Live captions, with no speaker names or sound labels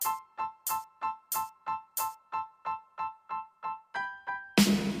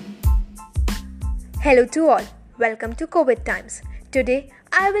Hello to all. Welcome to COVID times. Today,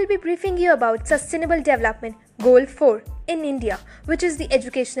 I will be briefing you about Sustainable Development Goal 4 in India, which is the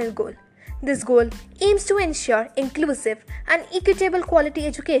educational goal. This goal aims to ensure inclusive and equitable quality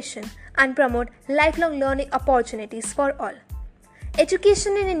education and promote lifelong learning opportunities for all.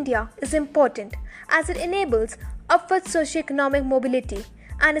 Education in India is important as it enables upward socio-economic mobility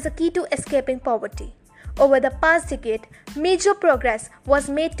and is a key to escaping poverty. Over the past decade, major progress was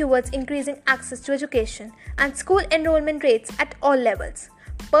made towards increasing access to education and school enrollment rates at all levels,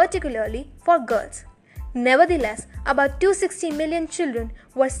 particularly for girls. Nevertheless, about 260 million children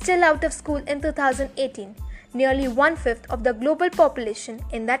were still out of school in 2018, nearly one-fifth of the global population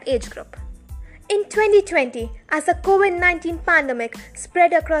in that age group. In 2020, as the COVID-19 pandemic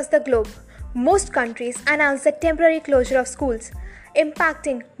spread across the globe, most countries announced the temporary closure of schools,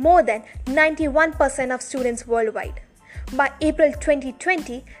 impacting more than 91% of students worldwide. By April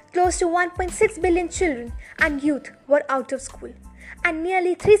 2020, close to 1.6 billion children and youth were out of school, and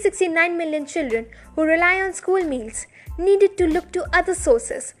nearly 369 million children who rely on school meals needed to look to other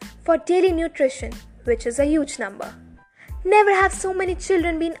sources for daily nutrition, which is a huge number. Never have so many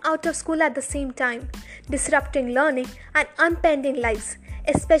children been out of school at the same time, disrupting learning and upending lives,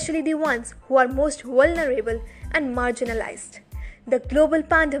 especially the ones who are most vulnerable and marginalized. The global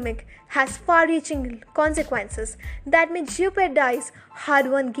pandemic has far-reaching consequences that may jeopardize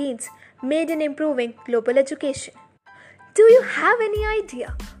hard-won gains made in improving global education. Do you have any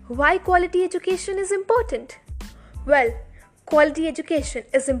idea why quality education is important? Well, quality education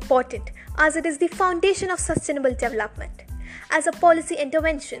is important as it is the foundation of sustainable development. As a policy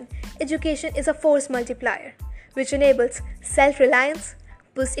intervention, education is a force multiplier, which enables self-reliance,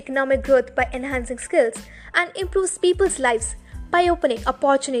 boosts economic growth by enhancing skills, and improves people's lives by opening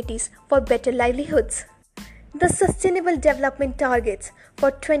opportunities for better livelihoods. The Sustainable Development Targets for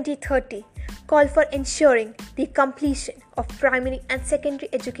 2030 call for ensuring the completion of primary and secondary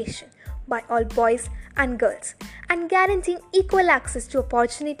education by all boys and girls and guaranteeing equal access to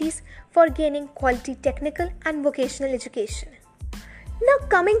opportunities for gaining quality technical and vocational education. Now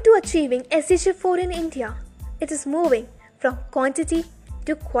coming to achieving SDG 4 in India, it is moving from quantity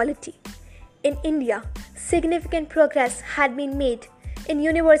to quality. In India, significant progress had been made in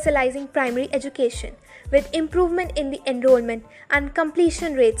universalizing primary education with improvement in the enrollment and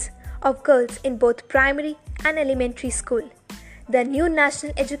completion rates of girls in both primary and elementary school. The new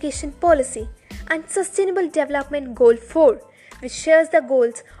National Education Policy and Sustainable Development Goal 4, which shares the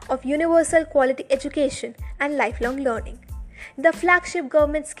goals of universal quality education and lifelong learning. The flagship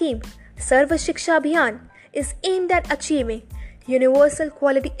government scheme, Sarva Shiksha Abhiyan, is aimed at achieving universal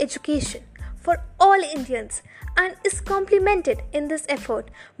quality education for all Indians and is complemented in this effort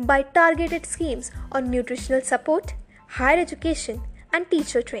by targeted schemes on nutritional support, higher education, and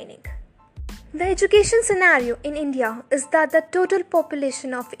teacher training. The education scenario in India is that the total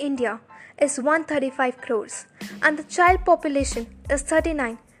population of India is 135 crores and the child population is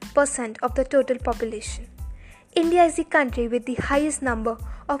 39% of the total population. India is the country with the highest number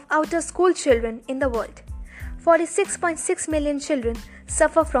of out-of-school children in the world. 46.6 million children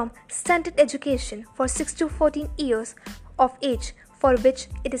suffer from stunted education for 6 to 14 years of age, for which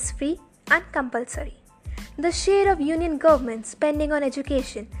it is free and compulsory. The share of union government spending on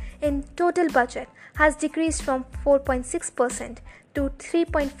education in total budget has decreased from 4.6% to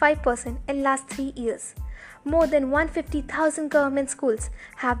 3.5% in last 3 years. More than 150,000 government schools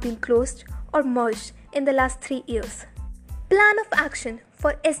have been closed or merged in the last 3 years. Plan of action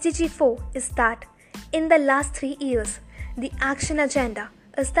for SDG 4 is that in the last 3 years, the action agenda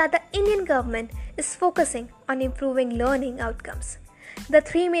is that the Indian government is focusing on improving learning outcomes. The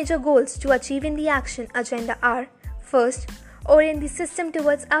 3 major goals to achieve in the action agenda are: first, orient the system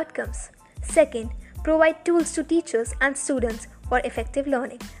towards outcomes; second, provide tools to teachers and students for effective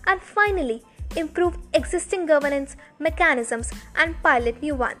learning; and finally, improve existing governance mechanisms and pilot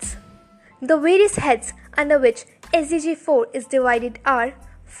new ones. The various heads under which SDG 4 is divided are: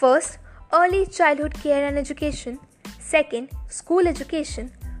 first, early childhood care and education; second, school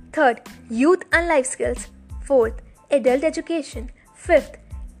education; third, youth and life skills; fourth, adult education; fifth,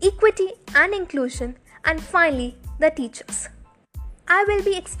 equity and inclusion; and finally, the teachers. I will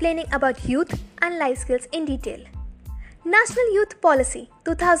be explaining about youth and life skills in detail. National Youth Policy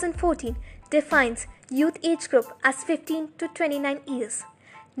 2014 defines youth age group as 15 to 29 years.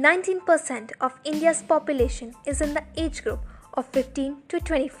 19% of India's population is in the age group of 15 to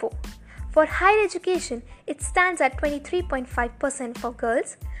 24. For higher education, it stands at 23.5% for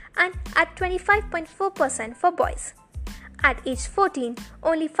girls and at 25.4% for boys. At age 14,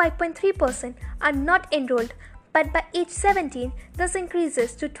 only 5.3% are not enrolled, but by age 17, this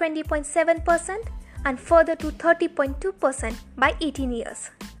increases to 20.7% and further to 30.2% by 18 years.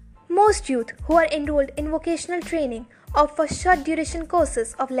 Most youth who are enrolled in vocational training opt for short duration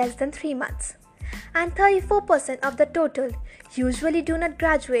courses of less than 3 months, and 34% of the total usually do not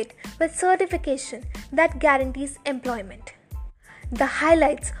graduate with certification that guarantees employment. The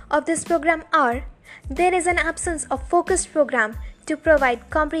highlights of this program are: there is an absence of focused program to provide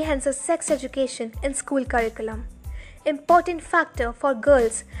comprehensive sex education in school curriculum. Important factor for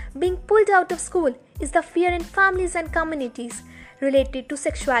girls being pulled out of school is the fear in families and communities related to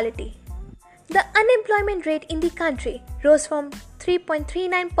sexuality. The unemployment rate in the country rose from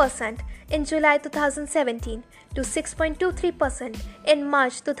 3.39% in July 2017 to 6.23% in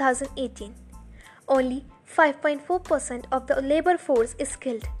March 2018. Only 5.4% of the labor force is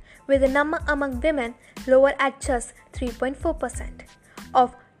skilled, with the number among women lower at just 3.4%.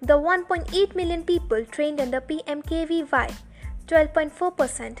 Of the 1.8 million people trained under PMKVY,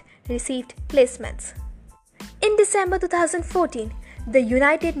 12.4% received placements. In December 2014, the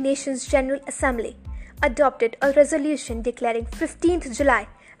United Nations General Assembly adopted a resolution declaring 15th July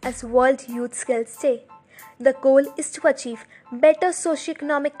as World Youth Skills Day. The goal is to achieve better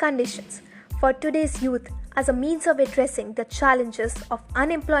socioeconomic conditions for today's youth as a means of addressing the challenges of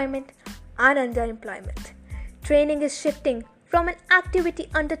unemployment and underemployment. Training is shifting from an activity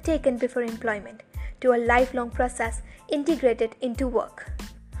undertaken before employment to a lifelong process integrated into work.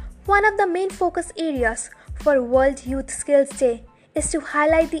 One of the main focus areas for World Youth Skills Day is to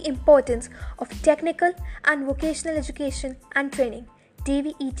highlight the importance of technical and vocational education and training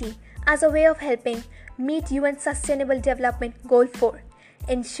 (TVET) as a way of helping meet UN Sustainable Development Goal 4,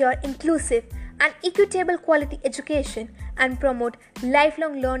 ensure inclusive and equitable quality education, and promote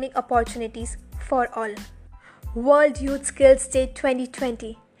lifelong learning opportunities for all. World Youth Skills Day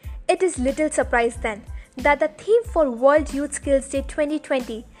 2020. It is little surprise then that the theme for World Youth Skills Day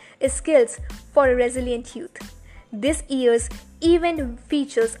 2020 is Skills for a Resilient Youth. This year's event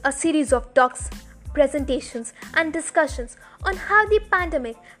features a series of talks, presentations, and discussions on how the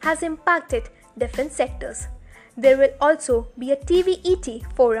pandemic has impacted different sectors. There will also be a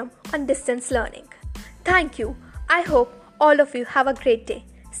TVET forum on distance learning. Thank you. I hope all of you have a great day.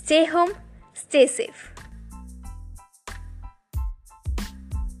 Stay home, stay safe.